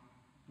know,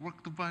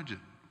 work the budget,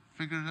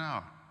 figure it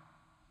out.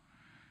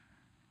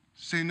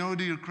 Say no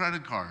to your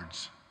credit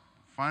cards.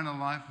 Find a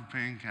life of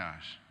paying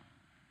cash.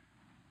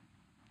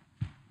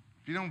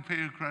 If you don't pay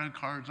your credit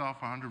cards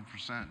off 100%,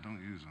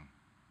 don't use them.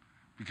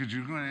 Because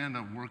you're going to end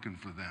up working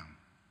for them.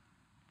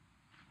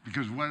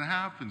 Because what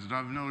happens, and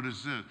I've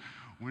noticed this,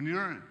 when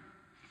you're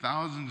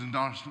thousands of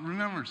dollars,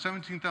 remember,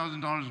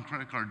 $17,000 in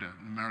credit card debt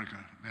in America,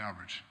 the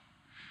average.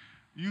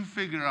 You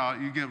figure out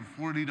you get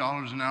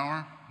 $40 an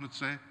hour, let's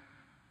say,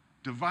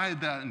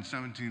 divide that in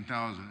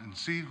 17,000 and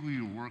see who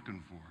you're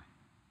working for.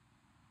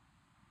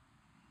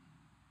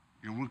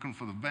 You're working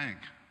for the bank.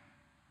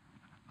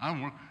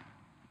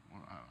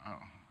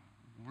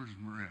 Where's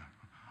Maria?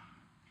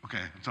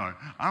 Okay, sorry.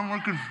 I'm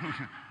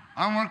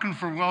working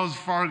for Wells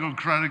Fargo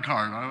credit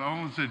card. I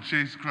almost said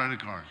Chase credit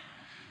card.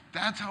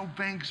 That's how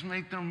banks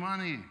make their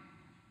money,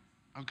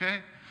 okay?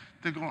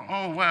 They're going,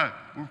 oh, wow,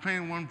 we're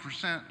paying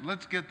 1%.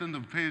 Let's get them to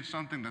pay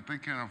something that they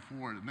can't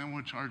afford, and then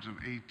we'll charge them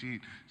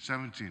 18,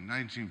 17,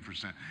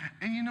 19%.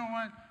 And you know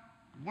what?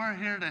 We're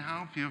here to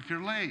help you if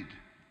you're late,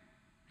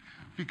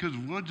 because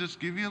we'll just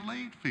give you a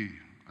late fee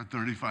of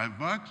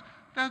 $35.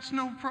 That's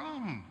no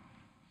problem.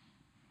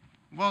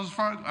 Wells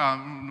Fargo,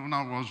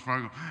 not Wells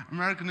Fargo,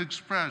 American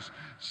Express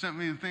sent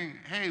me a thing.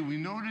 Hey, we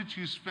know that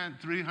you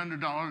spent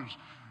 $300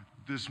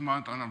 this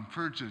month on a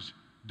purchase.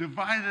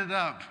 Divide it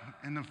up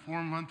into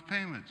 4-month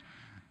payments.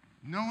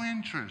 No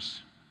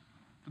interest.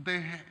 But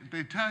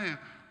they tell you,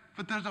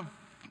 but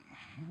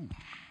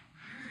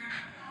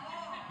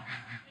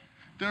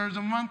there's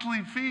a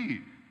monthly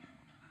fee,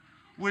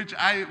 which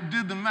I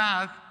did the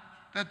math,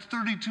 that's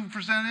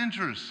 32%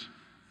 interest.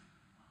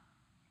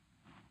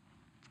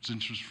 It's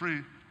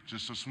interest-free.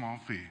 Just a small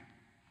fee.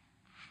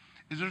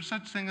 Is there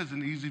such thing as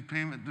an easy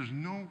payment? There's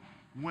no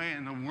way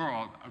in the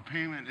world a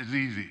payment is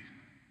easy.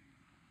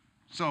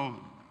 So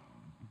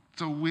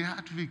we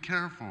have to be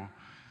careful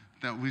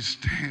that we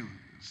stay.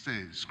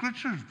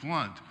 Scripture is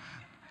blunt.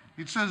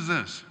 It says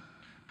this: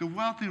 the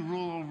wealthy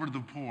rule over the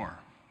poor.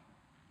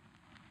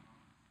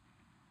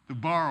 The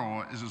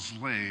borrower is a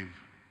slave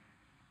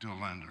to a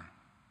lender.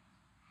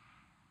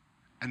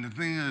 And the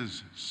thing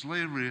is,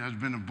 slavery has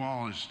been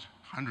abolished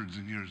hundreds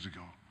of years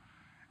ago.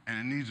 And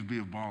it needs to be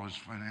abolished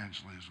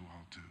financially as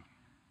well, too.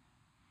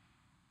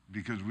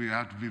 Because we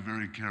have to be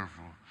very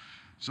careful.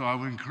 So I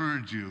would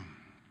encourage you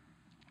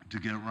to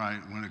get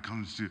right when it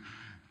comes to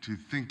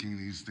thinking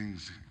these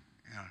things.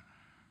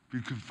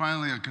 Because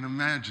finally, I can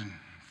imagine,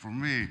 for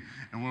me,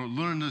 and we'll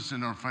learn this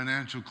in our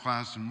financial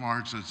class in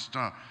March at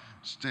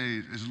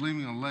State, is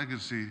leaving a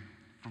legacy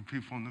for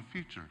people in the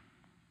future.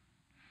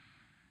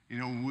 You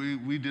know,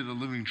 we did a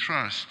living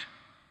trust,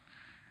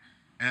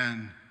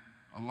 and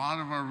a lot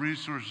of our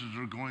resources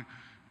are going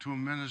to a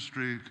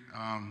ministry,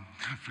 I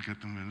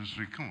forget the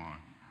ministry, come on.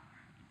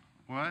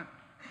 What?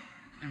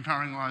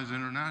 Empowering Lives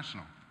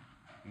International.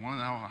 One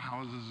of our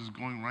houses is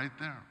going right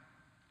there.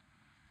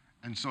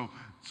 And so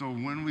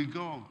when we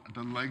go,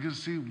 the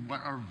legacy,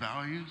 what our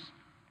values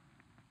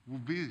will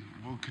be,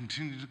 we'll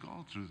continue to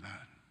go through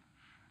that.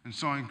 And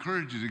so I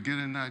encourage you to get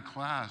in that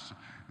class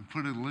and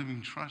put a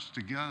living trust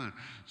together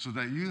so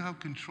that you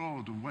have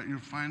control to what your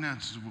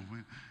finances will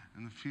be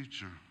in the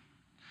future.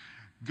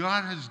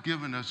 God has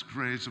given us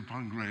grace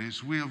upon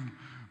grace. We have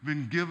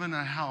been given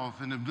a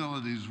health and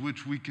abilities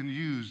which we can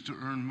use to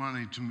earn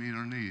money to meet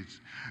our needs.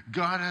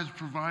 God has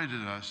provided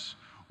us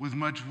with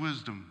much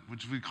wisdom,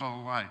 which we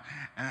call light,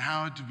 and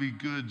how to be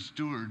good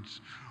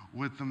stewards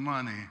with the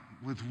money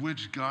with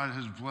which God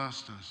has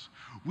blessed us.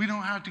 We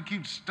don't have to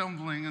keep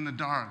stumbling in the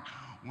dark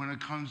when it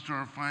comes to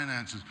our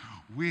finances.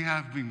 We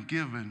have been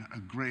given a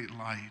great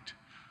light.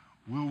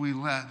 Will we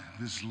let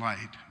this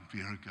light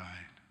be our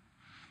guide?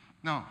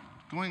 Now,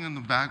 going in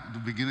the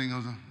beginning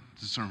of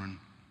the sermon,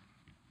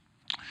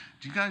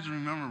 do you guys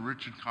remember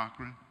Richard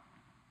Cochran?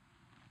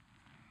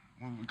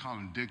 Well, we call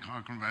him Dick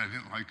Cochran, but I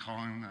didn't like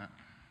calling him that.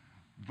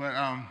 But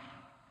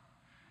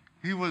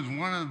he was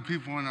one of the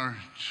people in our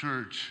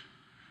church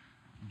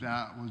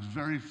that was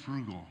very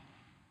frugal,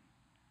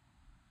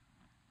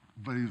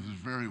 but he was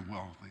very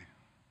wealthy.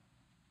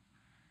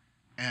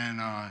 And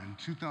in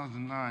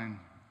 2009,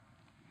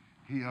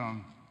 he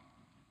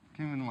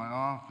came into my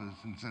office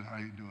and said, "How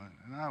you doing?"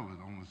 And I was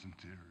almost in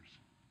tears.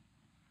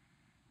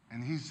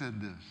 And he said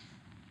this: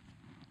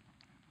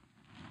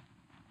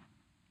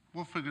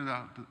 We'll figure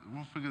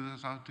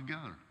this out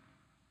together.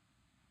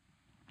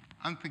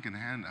 I'm thinking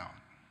handout.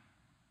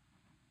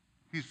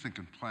 He's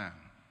thinking plan.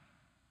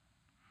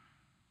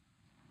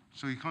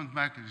 So he comes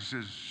back and he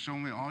says, "Show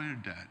me all your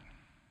debt,"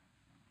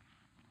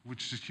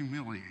 which is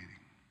humiliating.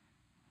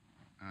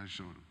 And I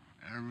showed him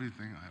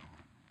everything I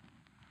owed.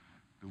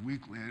 The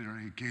week later,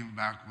 he came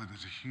back with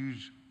this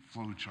huge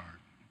flow chart.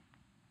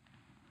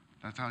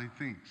 That's how he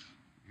thinks.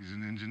 He's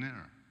an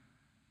engineer.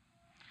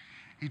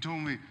 He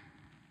told me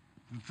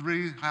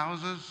 3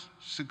 houses,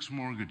 6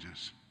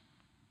 mortgages.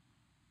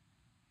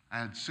 I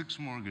had 6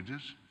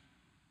 mortgages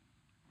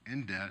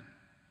in debt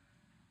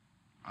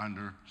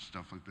under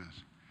stuff like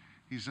this.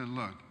 He said,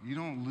 "Look, you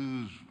don't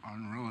lose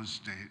on real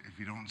estate if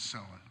you don't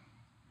sell it.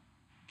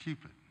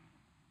 Keep it.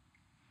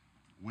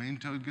 Wait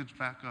until it gets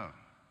back up.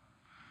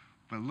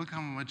 But look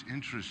how much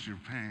interest you're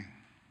paying.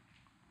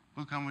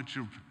 Look how much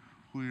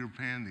who you're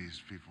paying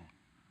these people.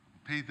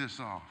 Pay this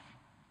off."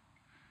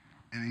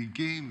 And he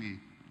gave me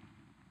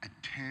a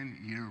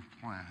 10-year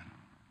plan.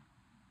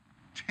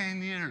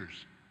 10 years.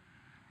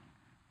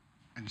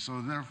 And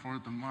so therefore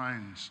the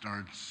mind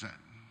starts setting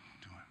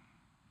to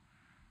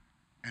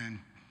it. And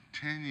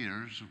 10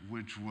 years,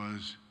 which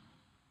was,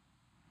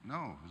 it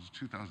was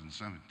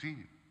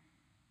 2017,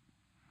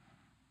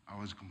 I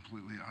was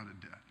completely out of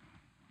debt.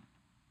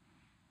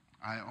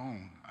 I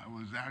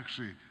was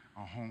actually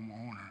a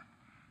homeowner.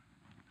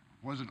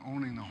 Wasn't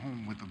owning the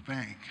home with the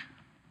bank,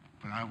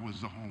 but I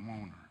was the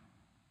homeowner.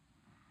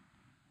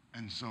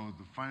 And so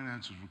the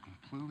finances were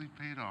completely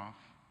paid off.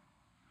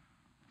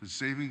 The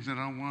savings that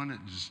I wanted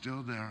is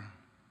still there.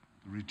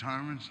 The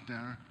retirement's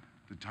there.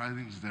 The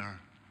tithing's there.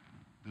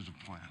 There's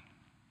a plan.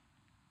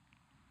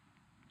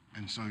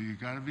 And so you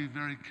got to be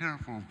very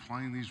careful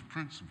applying these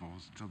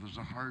principles until there's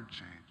a heart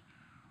change,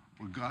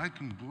 where God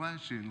can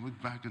bless you and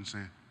look back and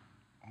say,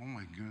 oh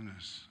my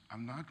goodness,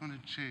 I'm not going to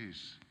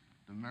chase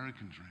the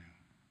American dream,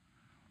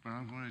 but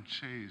I'm going to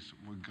chase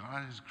what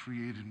God has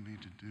created me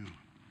to do,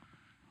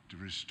 to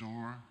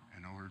restore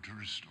in order to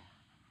restore.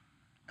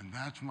 And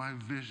that's my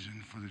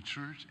vision for the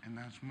church, and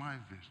that's my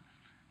vision.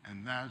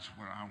 And that's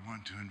what I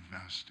want to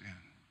invest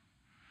in,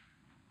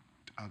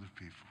 to other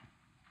people,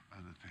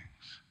 other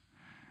things.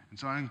 And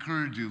so I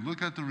encourage you,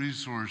 look at the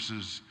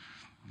resources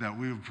that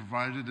we have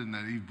provided in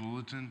that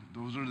e-bulletin.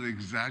 Those are the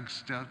exact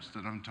steps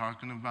that I'm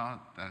talking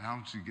about that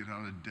helps you get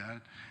out of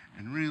debt.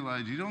 And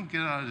realize you don't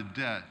get out of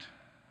debt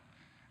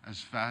as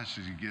fast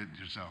as you get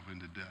yourself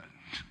into debt.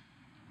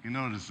 You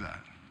notice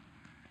that.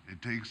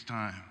 It takes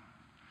time.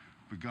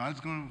 But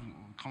God's going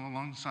to come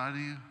alongside of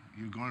you.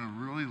 You're going to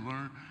really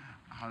learn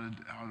how to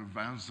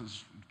balance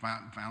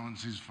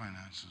these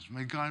finances.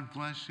 May God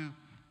bless you,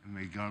 and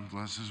may God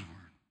bless his word.